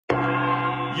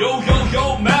Yo, yo,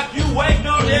 yo, Mac, you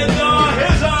wegner in the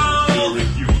his zone.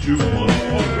 If you do,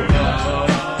 motherfucker.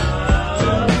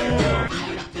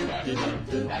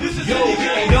 This is yo,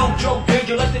 ain't no joke,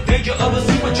 danger, like the danger of a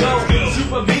Super Joe.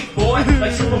 Super Meat Boy,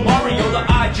 like Super Mario, the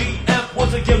IGF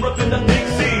once again ripping the big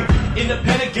scene.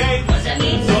 Independent game, What's that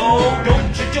mean? so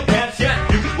don't shit your pants yet,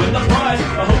 you can win the prize.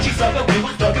 A Hoshi Saga, we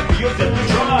was dug it, you're dead to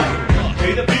try.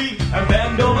 Pay the fee and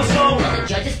bend over slow. Well, the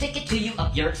judges stick it to you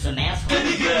up your some asshole. In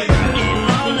the game.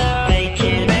 Make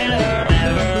it better,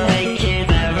 never make it,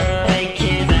 never make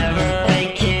it, never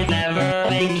make it, never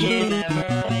make it,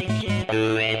 never make it,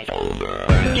 do it over.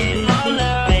 Work it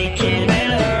harder, make it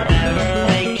better, never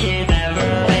make it,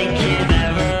 never make it,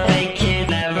 never make it,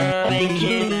 never make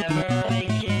it, never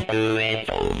make it, do it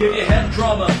over. Give your head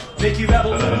drama, make you babble